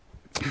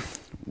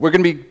we're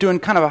going to be doing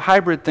kind of a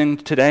hybrid thing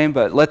today,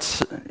 but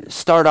let's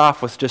start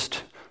off with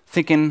just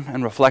thinking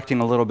and reflecting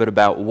a little bit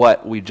about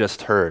what we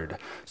just heard.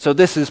 So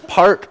this is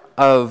part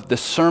of the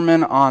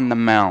Sermon on the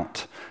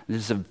Mount. This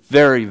is a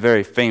very,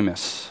 very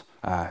famous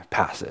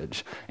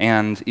passage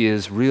and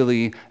is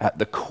really at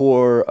the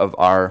core of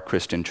our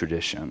Christian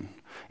tradition,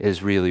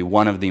 is really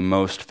one of the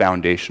most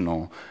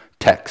foundational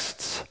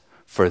texts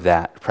for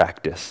that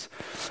practice.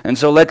 And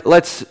so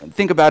let's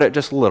think about it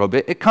just a little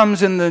bit. It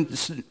comes in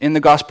the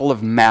Gospel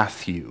of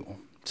Matthew.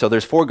 So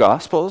there's 4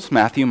 Gospels,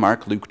 Matthew,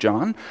 Mark, Luke,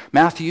 John.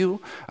 Matthew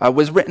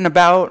was written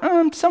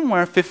about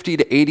somewhere 50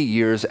 to 80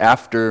 years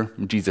after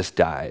Jesus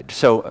died.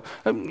 So,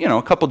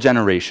 a couple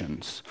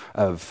generations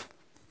of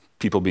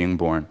people being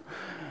born.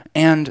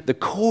 And the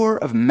core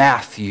of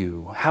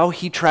Matthew, how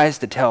he tries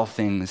to tell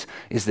things,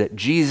 is that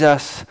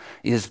Jesus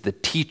is the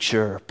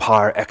teacher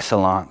par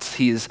excellence.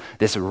 He's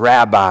this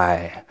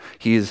rabbi.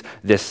 He's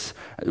this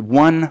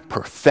one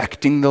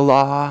perfecting the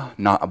law,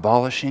 not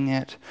abolishing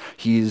it.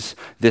 He's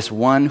this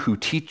one who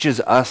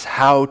teaches us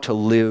how to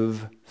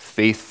live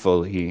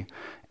faithfully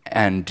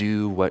and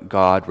do what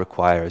God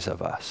requires of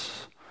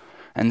us.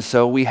 And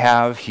so we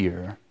have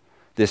here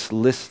this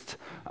list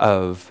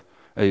of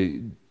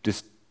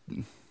this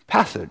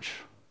passage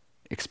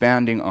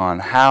expanding on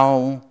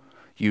how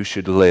you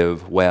should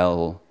live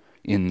well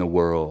in the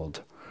world.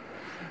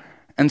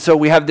 And so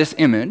we have this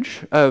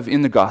image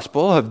in the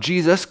gospel of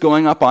Jesus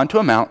going up onto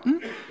a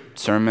mountain,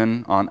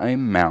 Sermon on a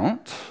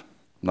Mount,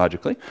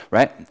 logically,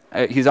 right?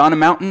 He's on a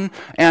mountain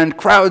and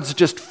crowds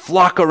just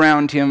flock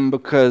around him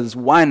because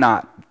why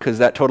not? Because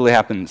that totally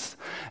happens.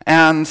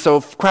 And so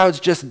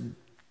crowds just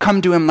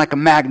come to him like a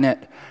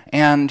magnet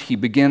and he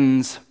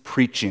begins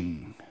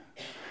preaching.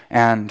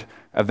 And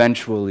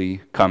eventually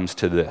comes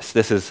to this.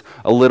 This is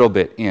a little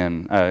bit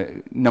in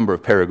a number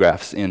of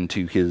paragraphs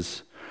into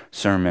his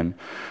sermon.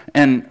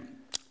 And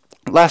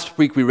last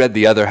week we read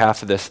the other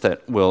half of this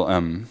that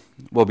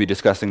we'll be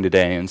discussing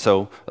today. And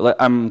so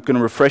I'm going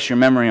to refresh your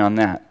memory on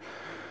that.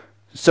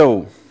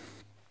 So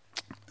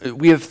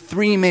we have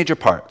 3 major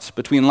parts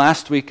between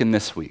last week and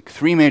this week.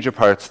 3 major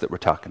parts that we're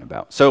talking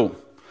about. So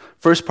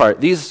first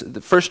part,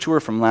 the first 2 are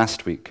from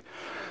last week.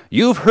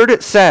 You've heard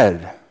it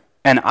said,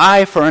 an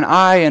eye for an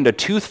eye and a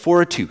tooth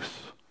for a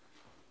tooth.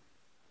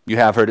 You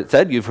have heard it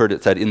said. You've heard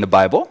it said in the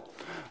Bible.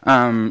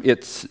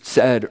 It's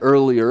said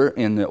earlier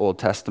in the Old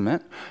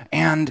Testament.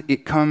 And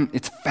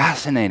it's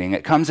fascinating.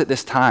 It comes at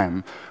this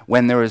time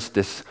when there was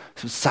this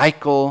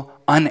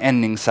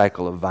unending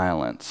cycle of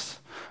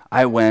violence.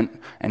 I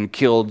went and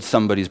killed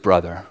somebody's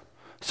brother.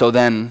 So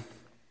then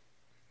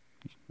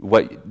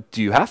what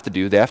do you have to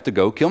do? They have to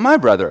go kill my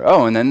brother.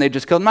 Oh, and then they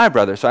just killed my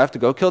brother, so I have to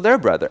go kill their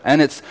brother.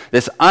 And it's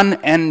this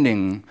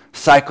unending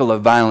cycle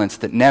of violence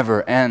that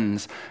never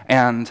ends.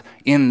 And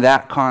in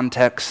that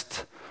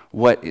context,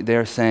 what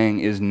they're saying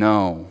is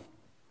no.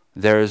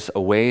 There's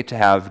a way to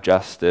have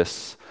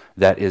justice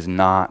that is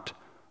not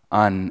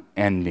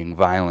unending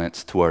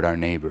violence toward our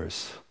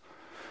neighbors.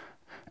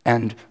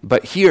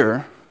 But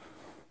here,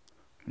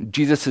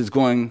 Jesus is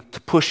going to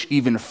push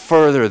even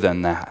further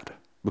than that,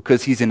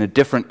 because he's in a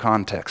different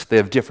context. They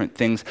have different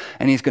things,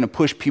 and he's going to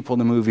push people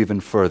to move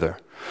even further.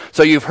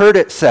 So you've heard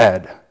it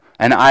said,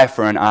 an eye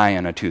for an eye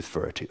and a tooth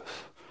for a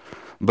tooth.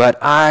 But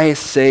I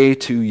say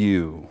to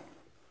you,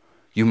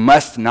 you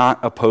must not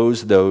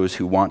oppose those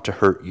who want to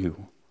hurt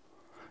you.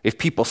 If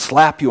people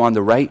slap you on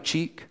the right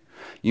cheek,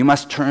 you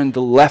must turn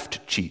the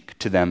left cheek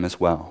to them as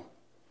well.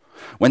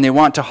 When they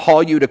want to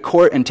haul you to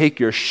court and take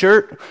your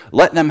shirt,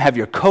 let them have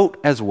your coat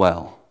as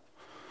well.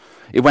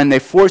 When they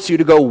force you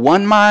to go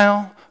 1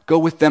 mile, go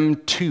with them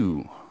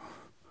 2.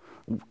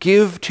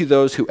 Give to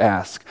those who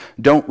ask.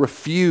 Don't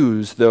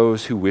refuse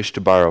those who wish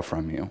to borrow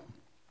from you.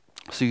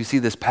 So you see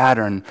this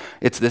pattern.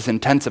 It's this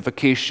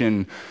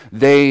intensification.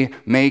 They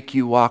make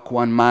you walk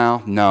 1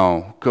 mile.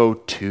 No, go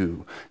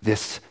 2.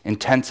 This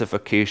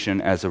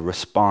intensification as a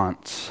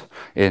response.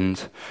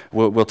 And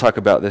we'll talk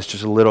about this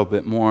just a little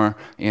bit more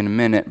in a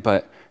minute,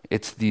 but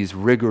it's these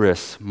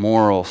rigorous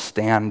moral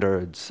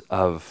standards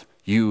of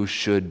you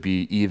should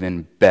be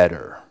even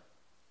better.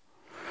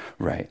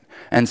 Right.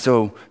 And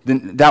so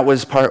that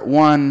was part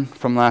 1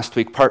 from last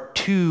week. Part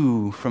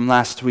 2 from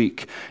last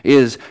week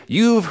is,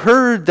 you've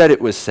heard that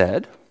it was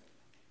said.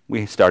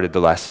 We started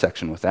the last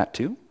section with that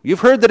too.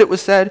 You've heard that it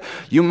was said,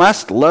 you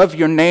must love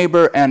your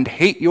neighbor and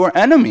hate your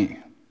enemy.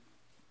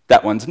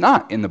 That one's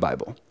not in the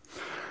Bible.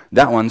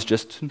 That one's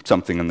just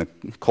something in the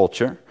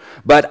culture.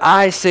 But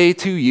I say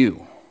to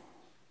you,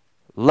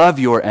 love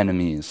your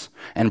enemies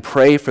and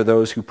pray for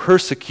those who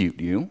persecute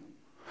you,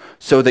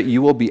 so that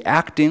you will be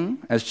acting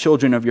as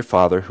children of your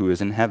Father who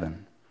is in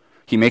heaven.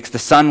 He makes the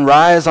sun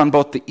rise on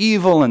both the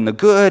evil and the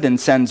good and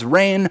sends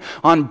rain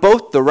on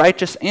both the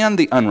righteous and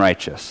the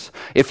unrighteous.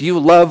 If you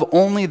love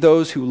only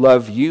those who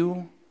love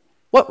you,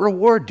 what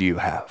reward do you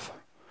have?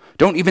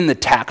 Don't even the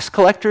tax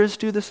collectors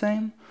do the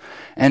same?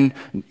 And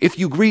if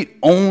you greet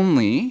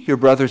only your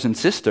brothers and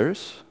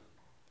sisters,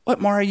 what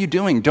more are you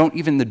doing? Don't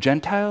even the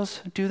Gentiles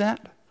do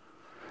that?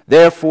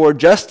 Therefore,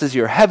 just as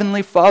your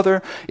heavenly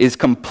Father is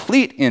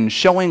complete in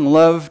showing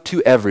love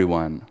to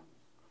everyone,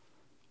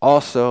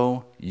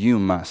 also you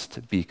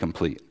must be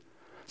complete.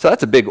 So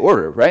that's a big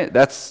order, right?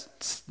 That's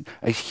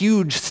a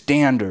huge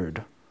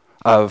standard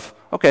of,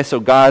 okay, so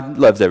God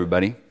loves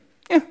everybody.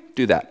 Yeah,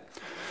 do that.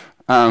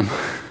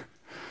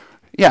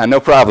 Yeah, no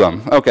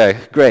problem. Okay,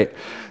 great.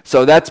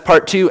 So that's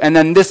part 2. And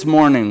then this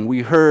morning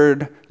we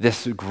heard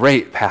this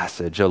great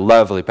passage, a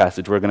lovely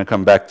passage. We're going to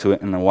come back to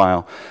it in a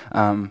while.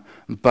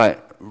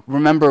 But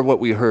remember what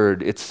we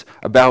heard. It's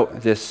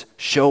about this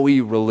showy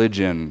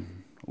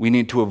religion. We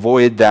need to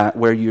avoid that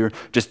where you're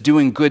just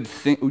doing good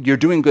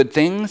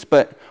things,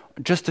 but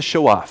just to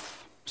show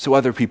off so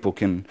other people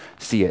can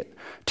see it,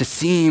 to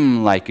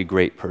seem like a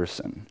great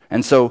person.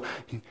 And so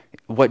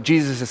what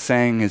Jesus is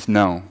saying is,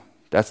 no,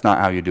 that's not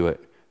how you do it.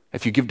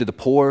 If you give to the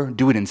poor,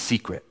 do it in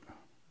secret.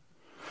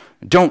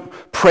 Don't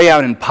pray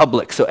out in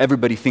public so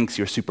everybody thinks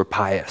you're super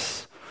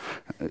pious.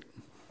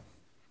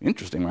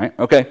 Interesting, right?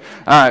 Okay.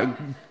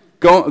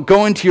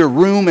 Go into your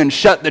room and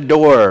shut the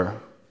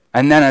door,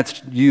 and then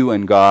it's you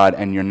and God,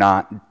 and you're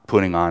not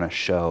putting on a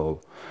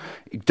show.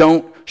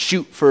 Don't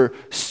shoot for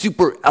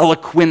super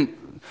eloquent,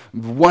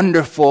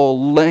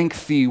 wonderful,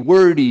 lengthy,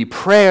 wordy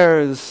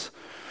prayers.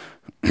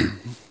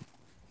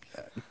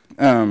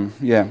 Don't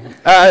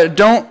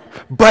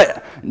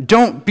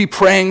be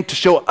praying to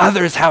show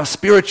others how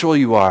spiritual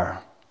you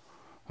are,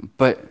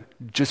 but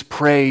just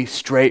pray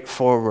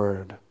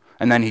straightforward.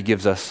 And then he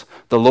gives us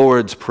the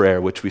Lord's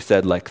Prayer, which we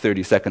said like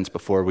 30 seconds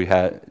before we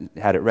had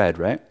it read,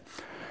 right?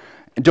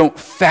 And don't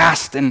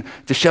fast and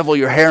dishevel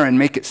your hair and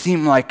make it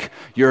seem like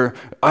you're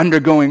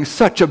undergoing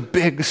such a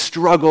big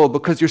struggle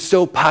because you're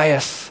so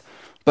pious.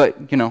 But,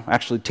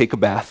 actually take a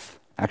bath,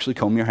 actually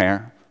comb your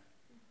hair.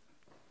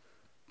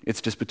 It's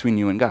just between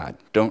you and God.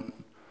 Don't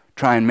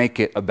try and make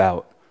it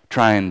about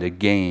trying to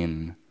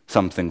gain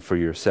something for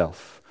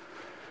yourself.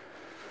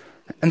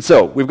 And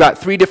so, we've got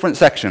 3 different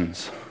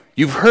sections.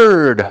 You've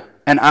heard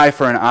an eye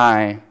for an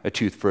eye, a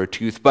tooth for a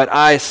tooth, but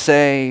I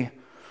say,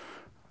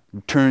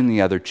 turn the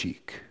other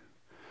cheek.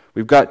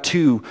 We've got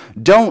 2,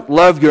 don't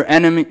love your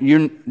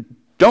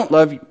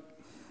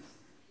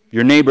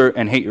neighbor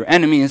and hate your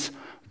enemies,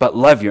 but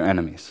love your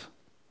enemies.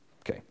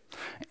 Okay.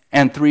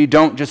 And 3,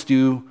 don't just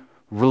do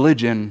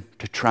religion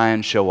to try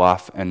and show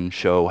off and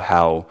show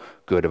how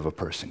good of a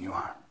person you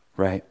are,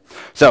 right?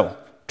 So,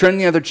 turn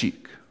the other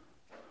cheek.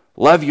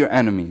 Love your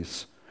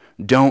enemies.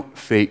 Don't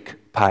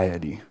fake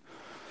piety.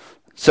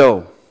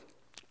 So,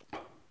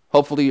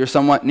 hopefully you're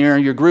somewhat near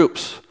your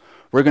groups.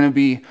 We're going to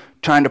be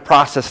trying to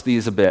process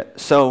these a bit.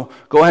 So,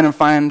 go ahead and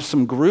find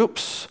some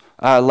groups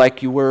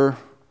like you were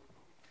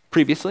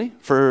previously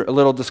for a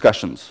little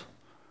discussions.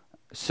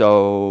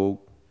 So,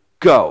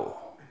 go.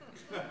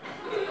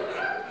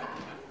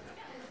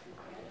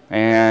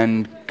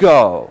 And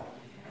go.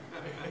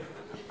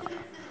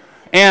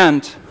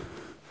 And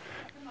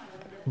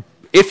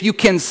if you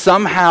can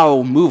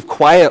somehow move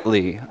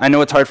quietly, I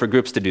know it's hard for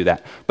groups to do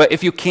that, but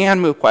if you can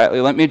move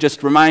quietly, let me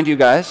just remind you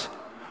guys,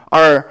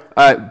 our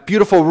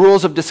beautiful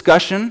rules of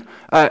discussion.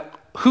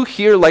 Who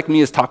here, like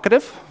me, is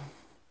talkative?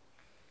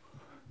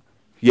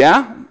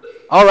 Yeah?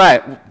 All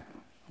right.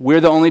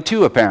 We're the only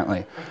 2,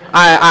 apparently.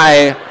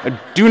 I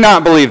do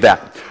not believe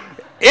that.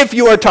 If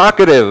you are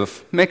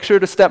talkative, make sure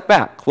to step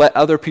back. Let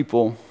other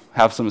people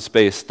have some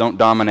space. Don't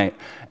dominate.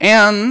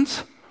 And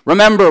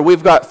remember,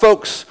 we've got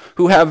folks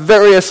who have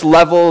various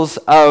levels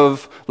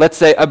of, let's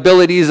say,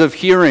 abilities of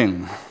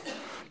hearing.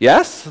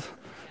 Yes?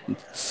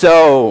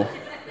 So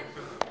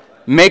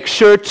make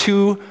sure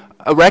to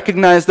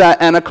recognize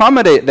that and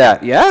accommodate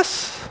that.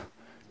 Yes?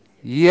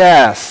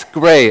 Yes.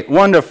 Great.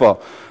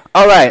 Wonderful.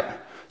 All right.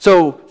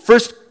 So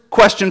first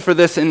question for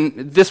this,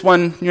 and this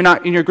one, you're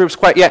not in your groups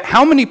quite yet.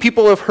 How many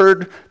people have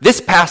heard this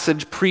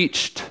passage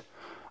preached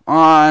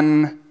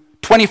on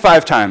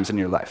 25 times in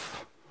your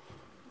life?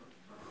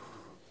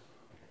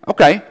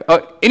 Okay.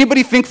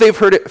 Anybody think they've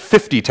heard it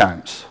 50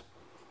 times?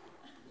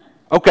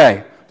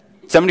 Okay.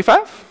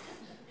 75?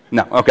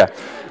 No. Okay.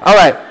 All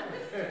right.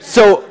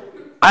 So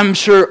I'm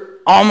sure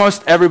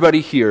almost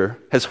everybody here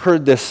has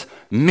heard this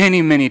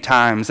many, many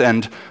times,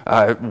 and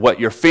what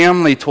your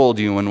family told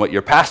you and what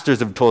your pastors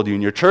have told you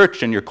in your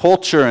church and your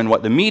culture and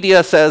what the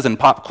media says and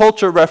pop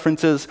culture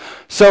references.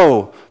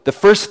 So the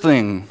first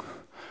thing,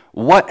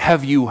 what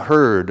have you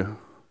heard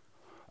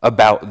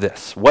about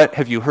this? What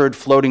have you heard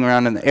floating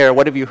around in the air?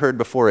 What have you heard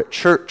before at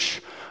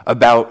church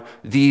about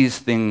these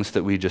things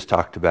that we just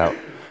talked about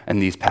and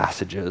these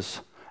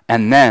passages?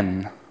 And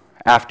then,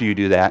 after you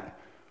do that,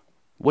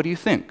 what do you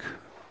think?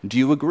 Do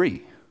you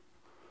agree?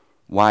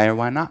 Why or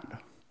why not?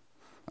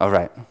 All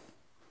right.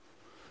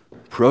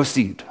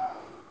 Proceed.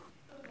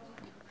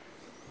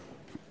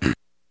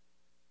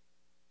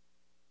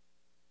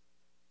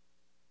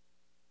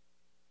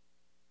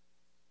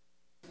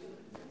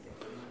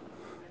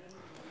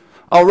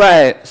 All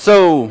right,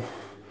 so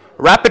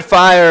rapid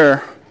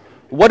fire.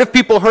 What have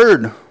people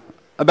heard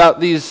about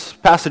these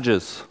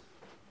passages?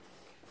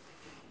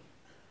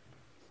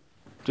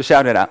 Just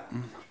shout it out.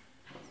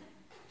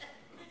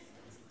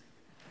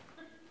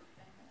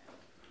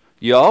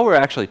 You all were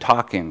actually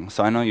talking,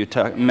 so I know you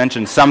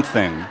mentioned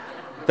something.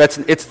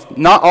 It's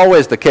not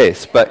always the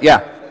case, but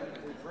yeah.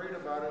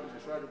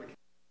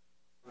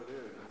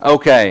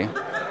 Okay.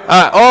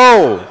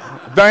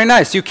 Very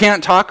nice. You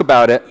can't talk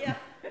about it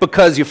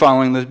because you're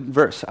following the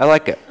verse. I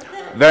like it.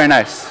 Very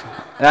nice.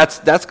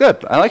 That's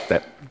good. I like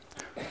that.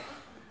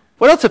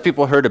 What else have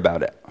people heard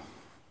about it?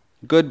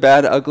 Good,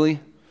 bad, ugly?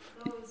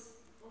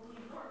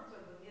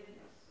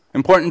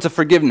 Importance of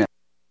forgiveness.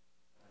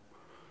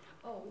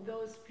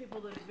 Those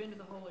people that have been to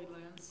the Holy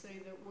Land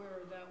say that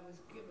where that was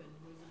given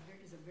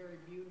is a very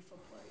beautiful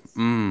place. There's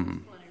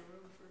plenty of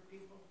room for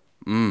people.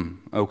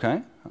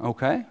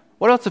 Okay.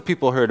 What else have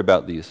people heard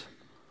about these?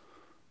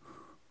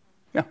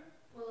 Yeah.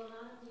 Well, a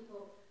lot of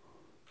people,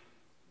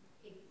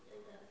 they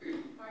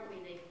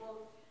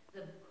quote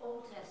the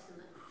Old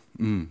Testament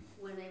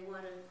when they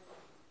want an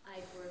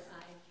eye for an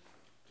eye,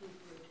 tooth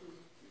for a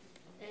tooth,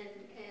 and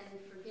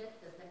forget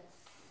that that's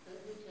the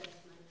New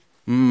Testament.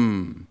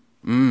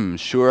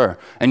 Sure.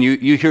 And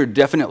you hear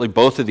definitely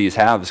both of these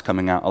halves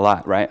coming out a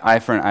lot, right? Eye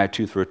for an eye,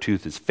 tooth for a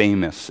tooth is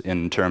famous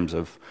in terms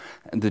of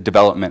the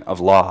development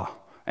of law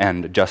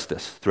and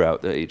justice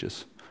throughout the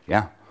ages.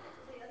 Yeah.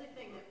 The other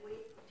thing that we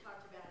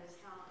talked about is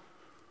how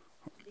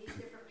these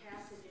different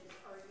passages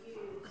are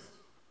used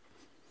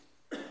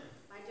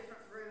by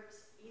different groups,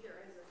 either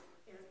as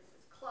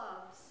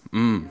clubs, to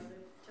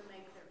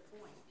make their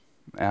point.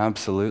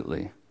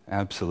 Absolutely.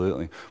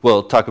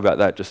 We'll talk about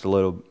that just a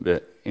little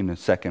bit in a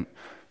second.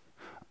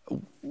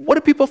 What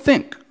do people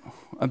think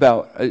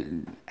about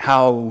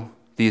how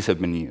these have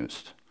been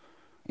used?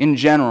 In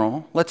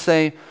general, let's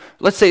say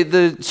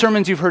the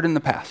sermons you've heard in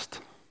the past.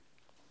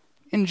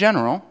 In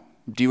general,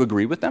 do you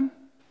agree with them?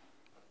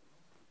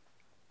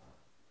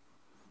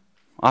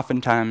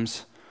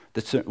 Oftentimes,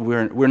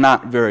 we're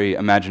not very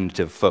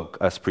imaginative folk,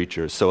 us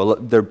preachers, so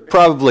they're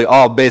probably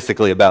all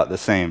basically about the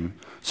same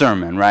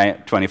sermon,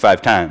 right?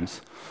 25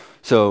 times.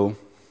 So,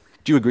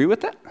 do you agree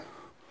with that?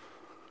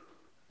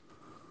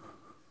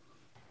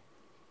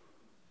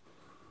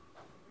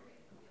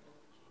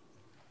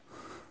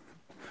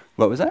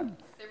 What was that?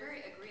 They're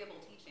very agreeable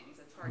teachings.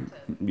 It's hard to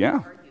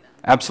argue them.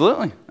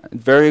 Absolutely.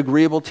 Very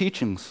agreeable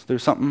teachings.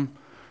 There's something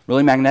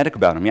really magnetic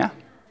about them, yeah?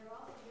 They're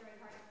also very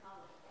hard to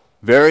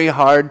follow. Very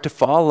hard to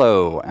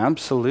follow.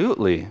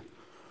 Absolutely.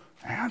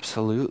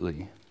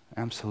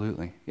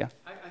 Yeah.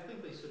 I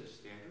think they set a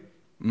standard.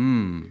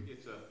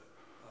 It's a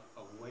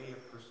way a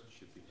person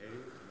should behave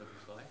and live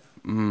his life.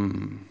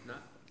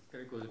 Not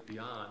that it goes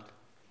beyond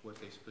what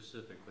they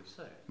specifically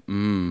say.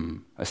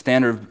 A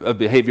standard of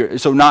behavior.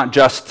 So not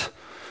just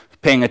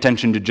paying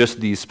attention to just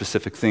these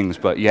specific things,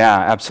 but yeah,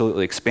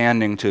 absolutely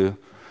expanding to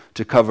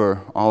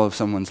cover all of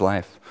someone's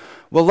life.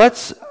 Well,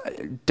 let's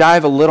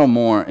dive a little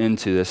more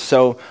into this.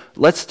 So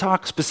let's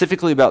talk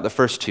specifically about the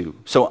first two.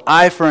 So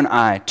eye for an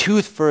eye,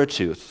 tooth for a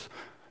tooth.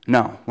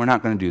 No, we're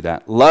not going to do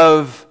that.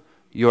 Love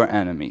your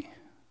enemy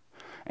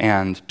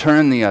and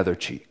turn the other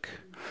cheek.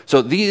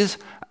 So these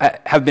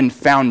have been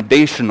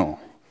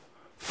foundational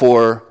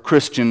for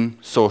Christian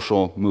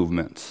social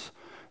movements.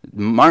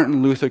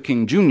 Martin Luther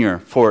King Jr.,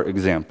 for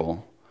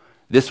example,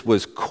 this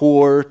was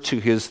core to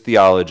his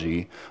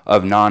theology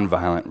of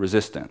nonviolent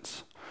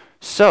resistance.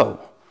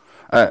 So,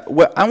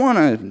 what I want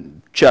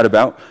to chat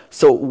about,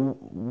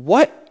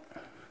 what,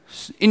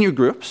 in your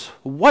groups,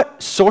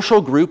 what social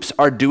groups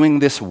are doing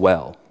this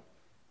well?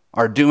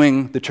 Are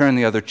doing the turn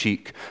the other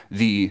cheek,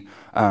 the,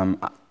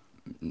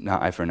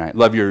 not eye for an eye,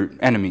 love your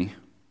enemy.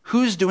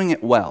 Who's doing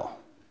it well?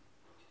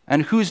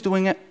 And who's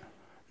doing it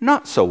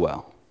not so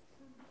well?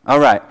 All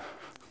right.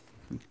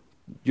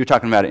 You're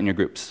talking about it in your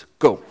groups.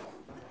 Go.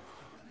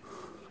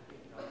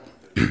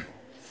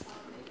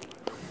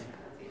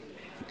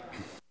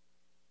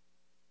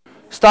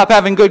 Stop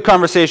having good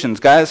conversations,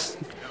 guys.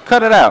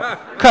 Cut it out.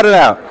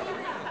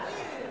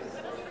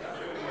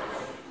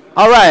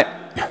 All right.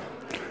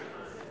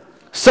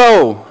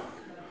 So,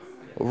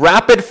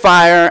 rapid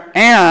fire,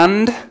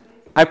 and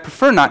I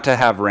prefer not to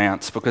have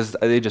rants because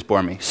they just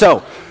bore me.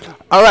 So,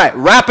 all right,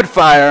 rapid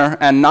fire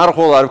and not a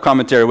whole lot of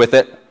commentary with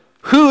it.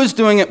 Who's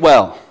doing it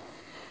well?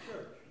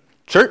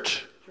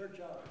 Church?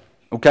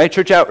 Okay,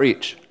 church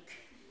outreach.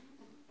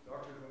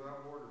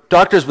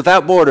 Doctors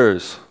Without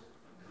Borders.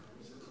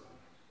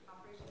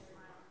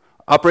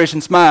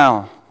 Operation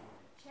Smile.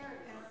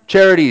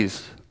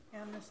 Charities.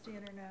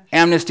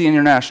 Amnesty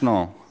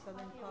International.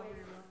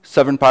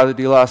 Southern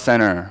Poverty Law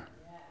Center.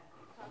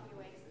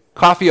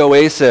 Coffee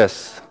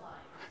Oasis.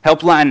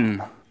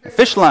 Helpline.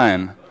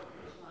 Fishline.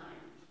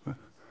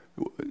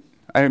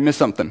 I missed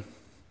something.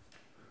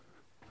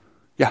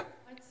 Yeah.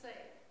 I'd say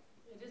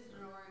it is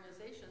an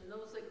organization,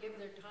 those that give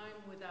their time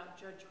without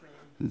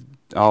judgment.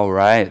 All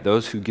right,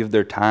 those who give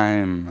their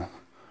time.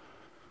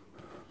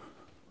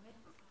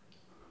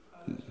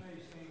 This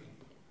may seem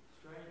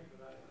strange,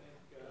 but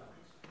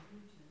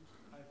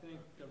I think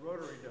the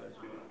Rotary does it.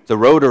 The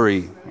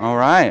Rotary. All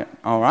right.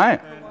 And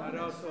I'd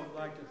also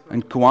like to throw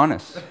And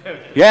Kiwanis.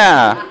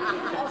 Yeah.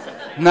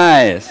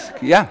 Nice.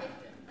 Yeah.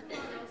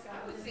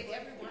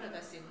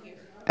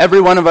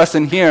 Every one of us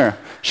in here.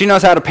 She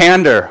knows how to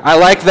pander. I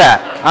like that.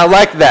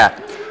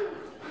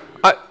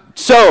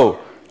 So,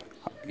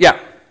 yeah. I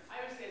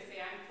was going to say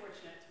I'm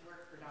fortunate to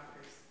work for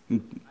doctors.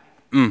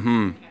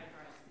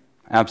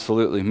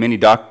 Absolutely. Many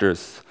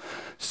doctors.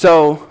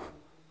 So,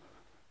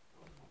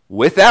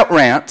 without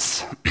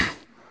rants,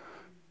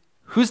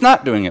 who's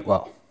not doing it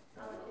well?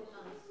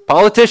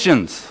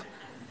 Politicians.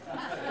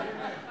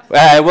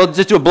 We'll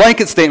just do a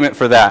blanket statement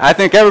for that. I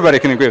think everybody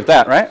can agree with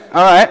that, right?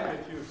 All right.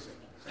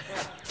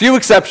 Few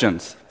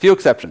exceptions.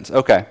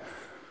 Okay.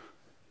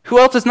 Who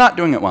else is not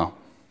doing it well?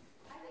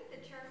 I think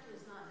the church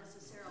is not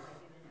necessarily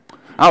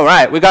doing it. All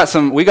right.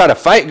 We got a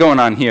fight going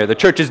on here. The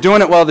church is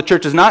doing it well. The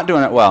church is not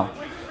doing it well.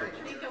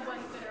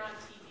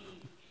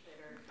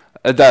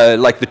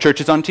 Like the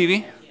churches on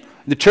TV?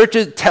 The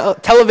churches,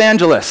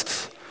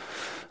 televangelists.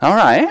 All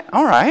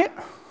right.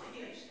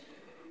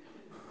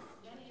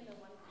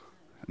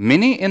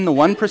 Many in the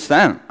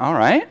 1%. All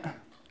right.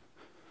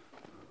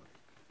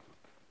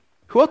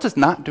 Who else is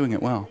not doing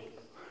it well?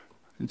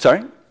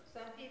 Sorry?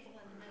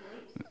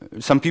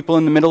 Some people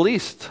in the Middle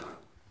East.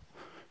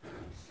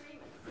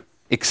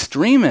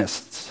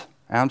 Extremists.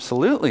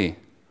 Absolutely.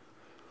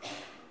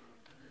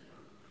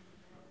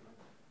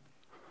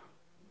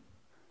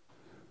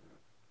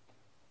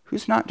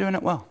 Who's not doing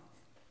it well?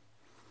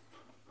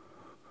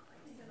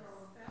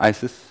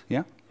 ISIS, yeah?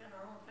 In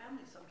our own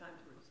family, sometimes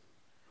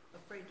we're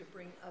afraid to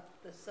bring up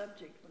the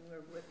subject when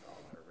we're with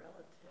all our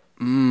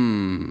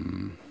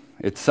relatives.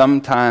 It's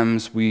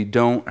sometimes we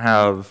don't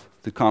have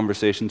the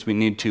conversations we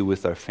need to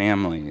with our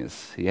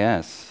families.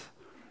 Yes,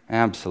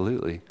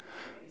 absolutely.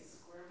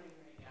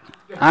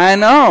 I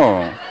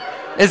know.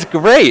 It's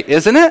great,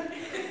 isn't it?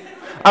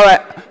 All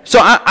right. So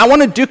I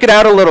want to duke it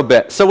out a little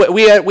bit. So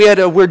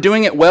we're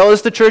doing it well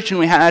as the church,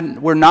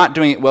 and we're not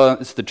doing it well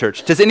as the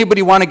church. Does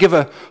anybody want to give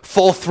a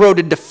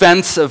full-throated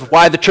defense of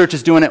why the church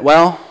is doing it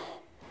well?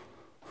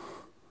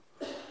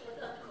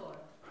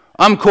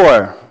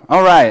 UMCOR.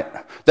 All right.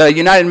 The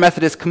United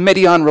Methodist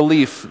Committee on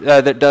Relief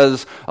that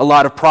does a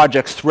lot of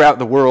projects throughout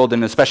the world,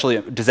 and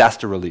especially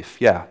disaster relief.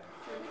 Yeah.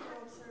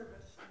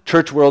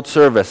 Church World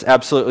Service.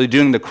 Absolutely.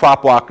 Doing the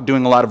crop walk,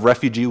 doing a lot of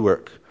refugee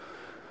work.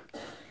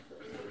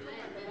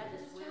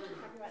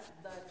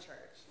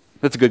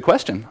 That's a good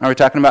question. Are we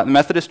talking about the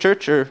Methodist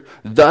Church or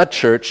the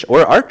church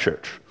or our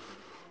church?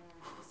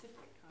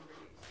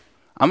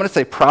 I'm going to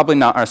say probably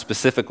not our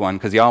specific one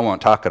because y'all won't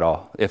talk at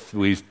all if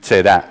we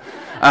say that.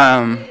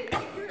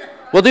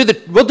 We'll do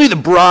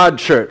the broad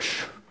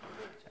church.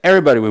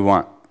 Everybody we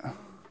want. Were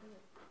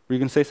you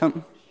going to say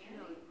something?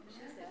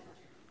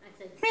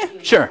 Yeah,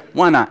 sure.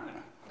 Why not?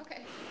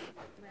 Okay.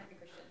 American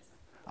Christians.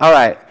 All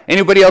right.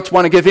 Anybody else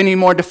want to give any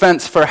more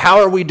defense for how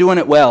are we doing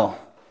it well?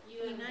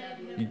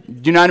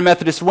 United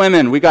Methodist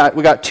Women. We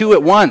got two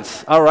at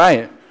once. All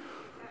right.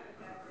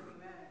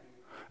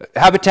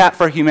 Habitat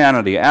for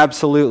Humanity.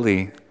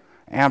 Absolutely.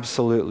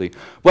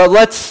 Well,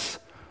 let's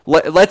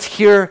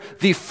hear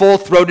the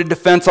full-throated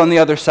defense on the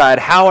other side.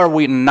 How are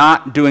we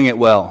not doing it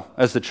well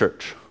as the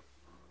church?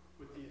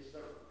 With the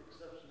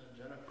exception of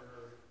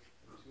Jennifer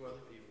and two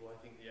other people,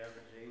 I think the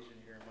average age in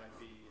here might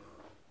be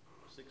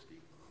 60.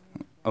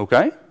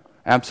 Okay.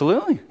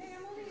 Absolutely.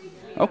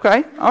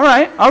 Okay. All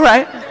right.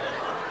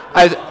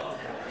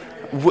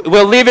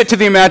 We'll leave it to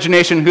the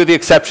imagination who the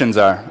exceptions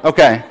are.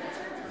 Okay.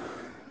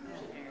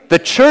 The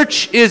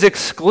church is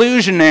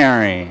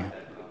exclusionary.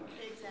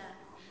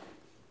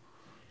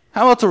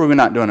 How else are we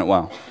not doing it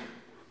well?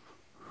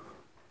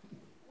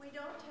 We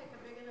don't take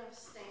a big enough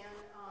stand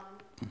on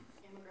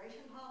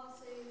immigration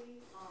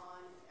policy,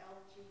 on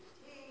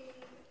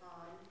LGBT,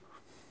 on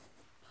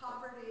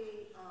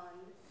poverty, on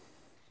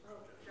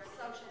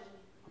social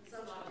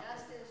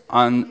justice.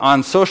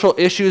 On social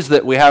issues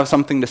that we have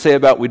something to say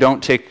about, we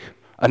don't take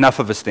enough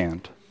of a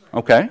stand.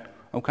 Okay. Interfaith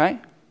Council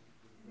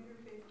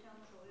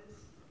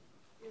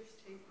is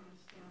taking a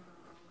stand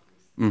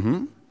on all of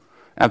this.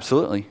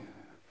 Absolutely.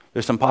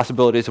 There's some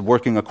possibilities of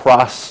working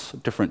across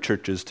different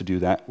churches to do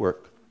that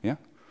work. Yeah?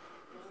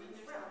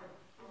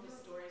 All the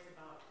stories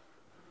about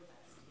people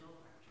that steal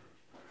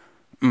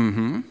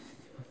from our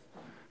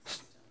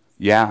church.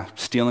 Yeah,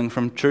 stealing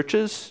from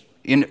churches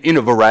in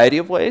a variety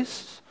of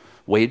ways.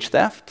 Wage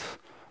theft,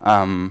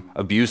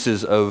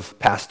 abuses of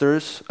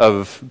pastors,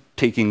 of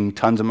taking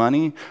tons of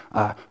money.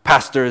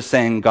 Pastors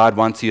saying, God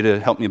wants you to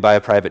help me buy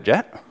a private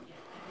jet.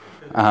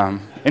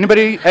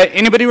 Anybody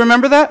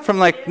remember that from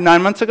like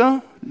 9 months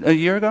ago? A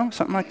year ago?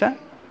 Something like that?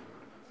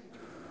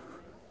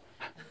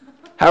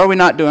 How are we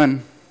not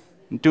doing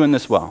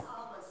this well?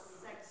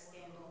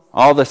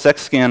 All the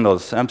sex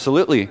scandals,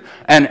 absolutely.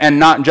 And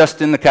not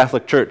just in the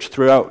Catholic Church,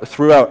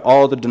 throughout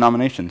all the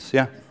denominations,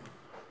 yeah.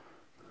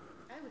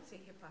 I would say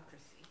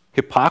hypocrisy.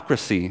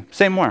 Hypocrisy.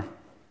 Say more.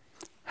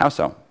 How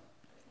so?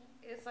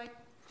 It's like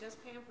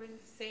just pampering,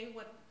 saying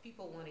what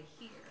people want to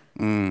hear.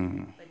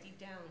 But deep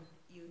down,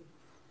 you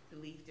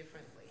believe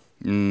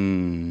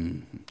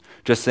differently.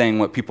 Just saying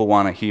what people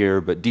want to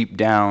hear, but deep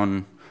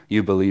down,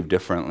 you believe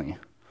differently.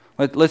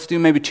 Let's do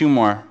maybe two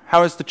more.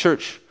 How is the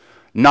church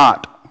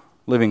not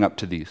living up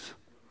to these?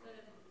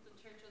 The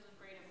church was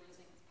afraid of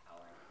losing its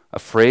power.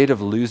 Afraid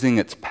of losing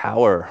its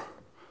power.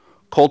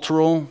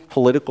 Cultural,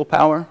 political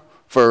power.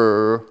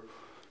 For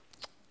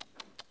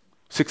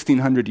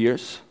 1,600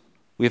 years,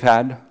 we've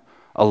had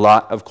a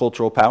lot of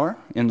cultural power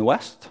in the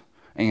West.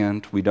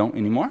 and we don't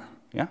anymore?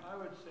 Yeah? I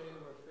would say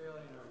we're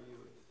failing our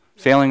youth.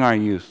 Failing our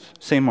youth.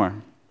 Say more.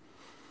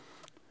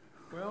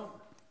 Well,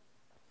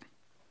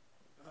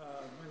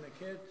 when the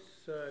kids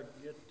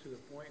get to the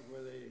point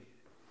where they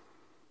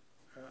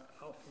are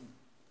out from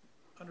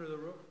under the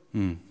roof,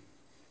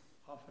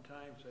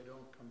 oftentimes they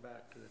don't come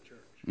back to the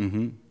church.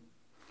 Mm-hmm.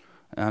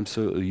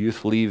 Absolutely.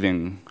 Youth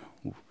leaving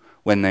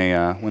when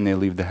they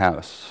leave the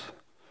house.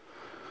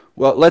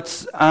 Well,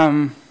 let's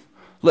not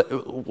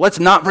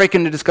break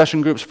into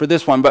discussion groups for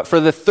this one, but for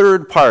the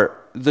third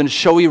part, the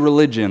showy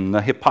religion,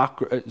 the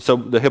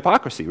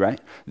hypocrisy, right?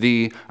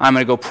 I'm going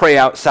to go pray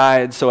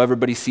outside so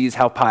everybody sees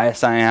how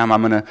pious I am.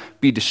 I'm going to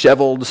be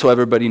disheveled so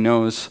everybody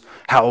knows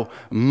how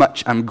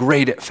much I'm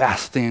great at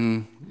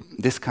fasting,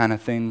 this kind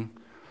of thing.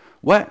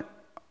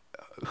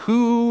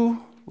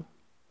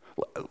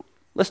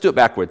 Let's do it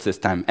backwards this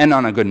time, and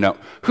on a good note.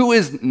 Who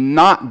is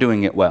not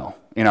doing it well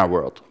in our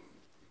world?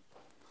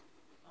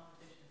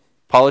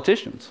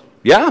 Politicians.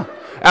 Yeah,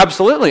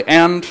 absolutely.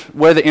 And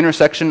where the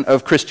intersection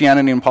of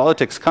Christianity and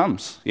politics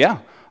comes. Yeah,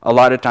 a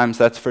lot of times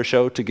that's for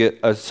show to get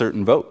a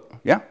certain vote.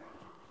 Yeah.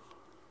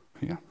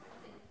 Yeah. I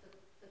think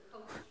the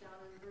coach down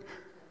in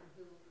Riverton who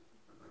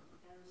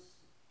has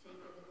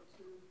taken it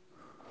to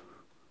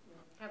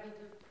having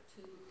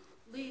to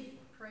lead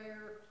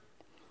prayer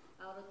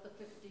out at the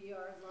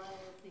 50-yard line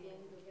at the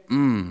end of it.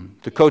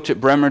 The coach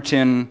at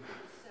Bremerton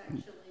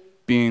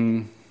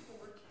being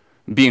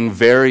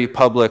very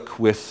public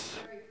with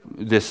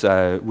this,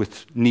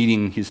 with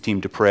needing his team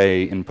to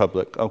pray in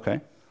public.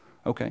 Okay,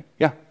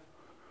 yeah.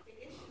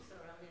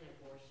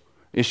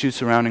 Issues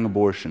surrounding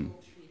abortion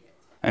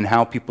and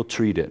how people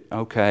treat it.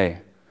 Okay,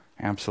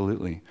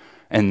 absolutely.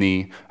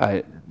 And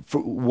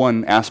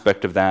one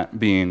aspect of that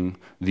being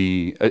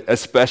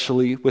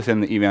especially within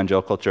the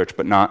evangelical church,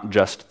 but not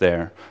just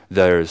there,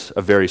 there's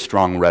a very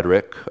strong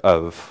rhetoric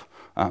of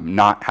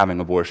not having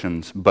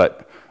abortions,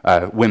 but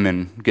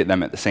women get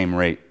them at the same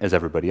rate as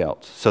everybody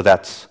else. So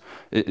that's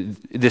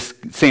this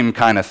same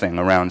kind of thing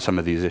around some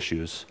of these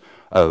issues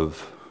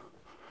of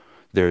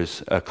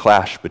there's a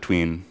clash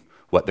between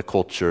what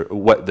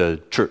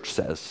the church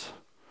says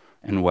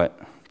and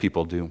what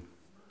people do.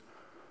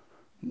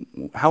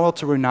 How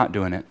else are we not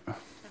doing it?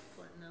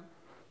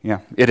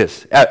 Yeah, it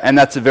is. And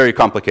that's a very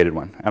complicated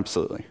one,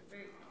 absolutely.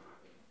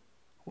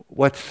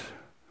 What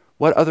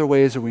other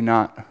ways are we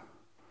not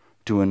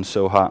doing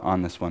so hot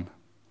on this one?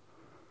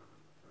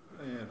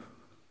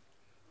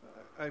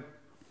 I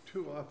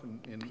too often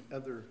in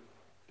other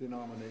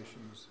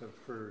denominations have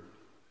heard,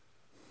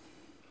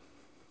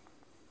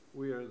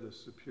 we are the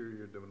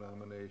superior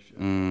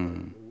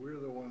denomination. We're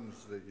the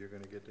ones that you're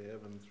going to get to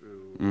heaven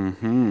through.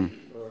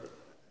 Or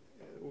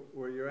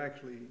where you're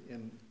actually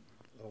in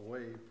a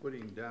way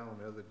putting down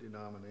other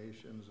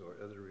denominations or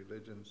other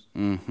religions.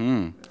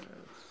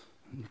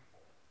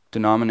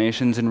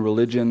 Denominations and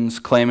religions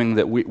claiming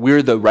that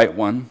we're the right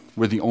one,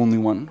 we're the only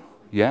one.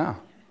 Yeah,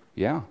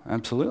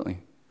 absolutely.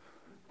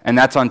 And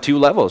that's on two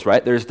levels,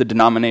 right? There's the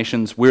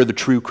denominations, we're the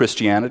true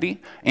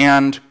Christianity,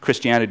 and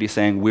Christianity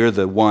saying we're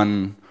the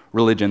one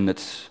religion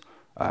that's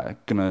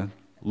going to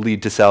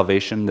lead to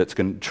salvation, that's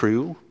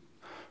true.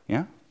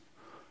 Yeah?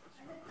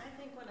 I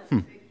think one of the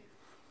big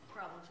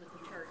problems with the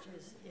church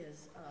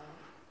is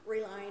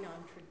relying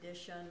on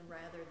tradition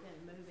rather than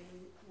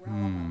moving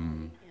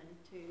relevantly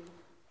into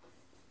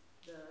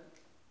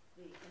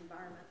the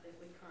environment that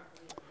we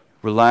currently live in.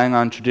 Relying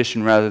on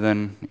tradition rather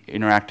than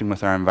interacting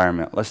with our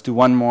environment. Let's do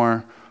one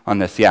more on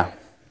this. Yeah? So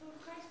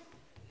Christ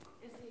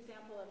is the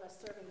example of us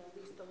serving the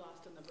least, the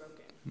lost, and the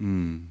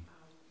broken.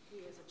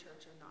 We as a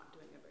church are not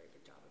doing a very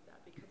good job of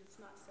that because it's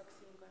not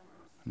sexy and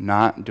glamorous.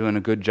 Not doing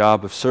a good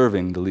job of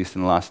serving the least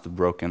and lost, the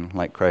broken,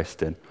 like Christ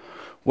did.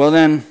 Well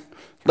then,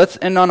 let's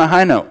end on a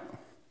high note.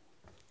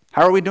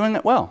 How are we doing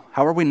it well?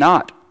 How are we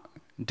not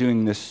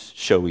doing this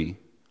showy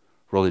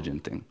religion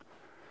thing?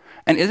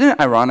 And isn't it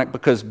ironic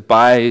because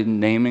by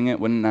naming it,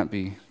 wouldn't that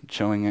be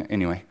showing it?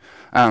 Anyway.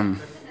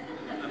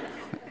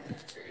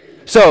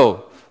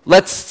 So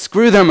let's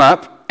screw them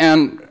up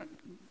and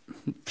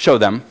show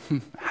them.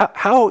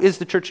 How is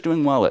the church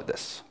doing well at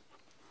this?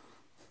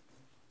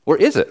 Or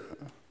is it?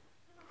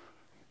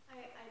 I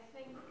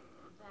think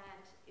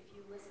that if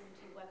you listen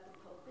to what the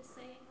Pope is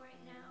saying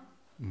right now,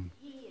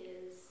 he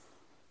is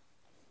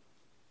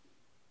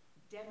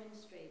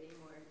demonstrating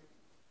or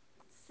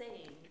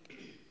saying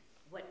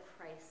what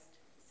Christ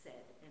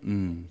said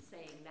and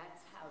saying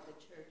that's how the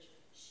church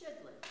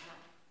should live, not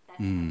that's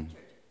how the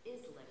church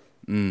is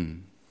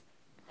living.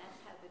 That's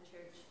how the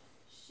church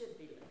should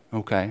be living.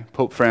 Okay.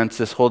 Pope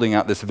Francis holding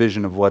out this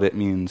vision of what it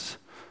means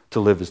to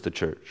live as the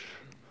church.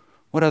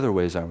 What other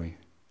ways are we?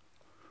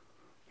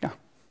 Yeah.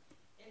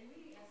 And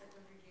we as a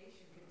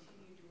congregation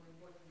continue doing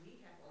what we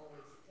have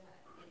always done,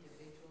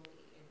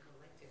 individually and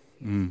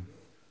collectively.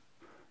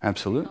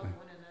 Absolutely. Help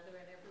one another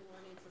and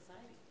everyone in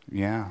society.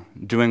 Yeah.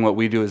 Doing what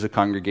we do as a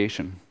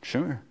congregation.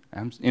 Sure.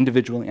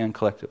 Individually and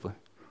collectively.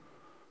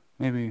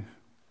 Maybe,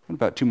 what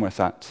about two more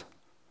thoughts?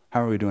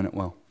 How are we doing it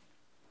well?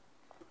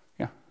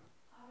 Yeah.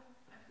 I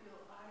feel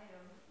I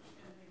am, and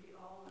maybe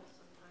all of us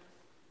sometimes,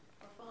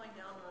 are falling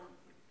down on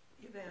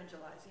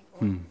evangelizing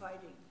or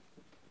inviting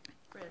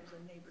friends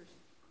and neighbors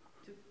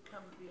to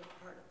come be a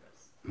part of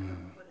us. I don't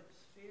know what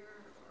it's fear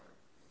or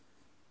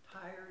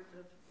tired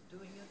of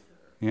doing it,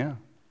 Yeah.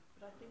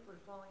 but I think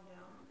we're falling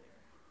down there.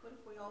 What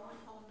if we all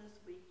went home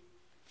this week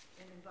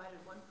and invited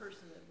one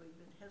person that we've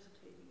been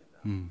hesitating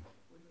about?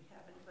 Would we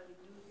have anybody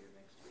new here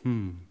next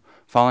week?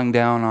 Falling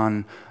down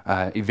on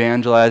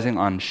evangelizing,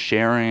 on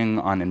sharing,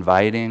 on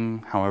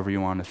inviting, however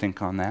you want to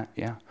think on that.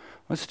 Yeah.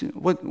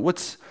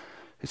 What's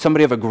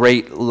somebody have a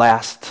great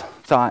last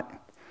thought?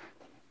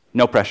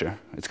 No pressure.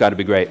 It's got to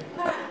be great.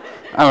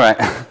 All right.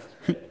 I have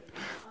a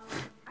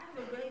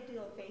great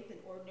deal of faith in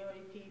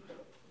ordinary people.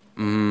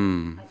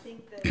 I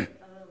think that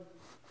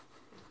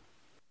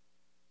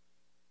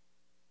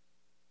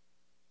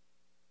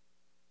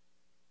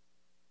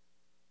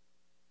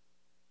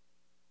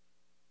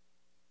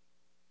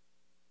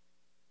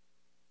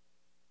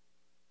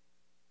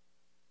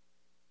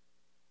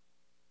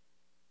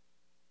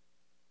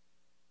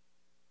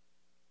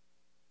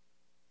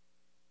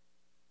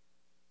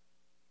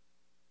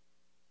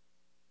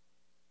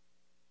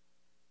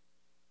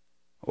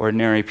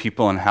Ordinary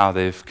people and how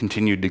they've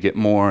continued to get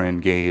more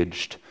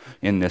engaged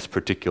in this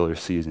particular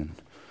season.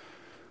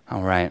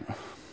 All right.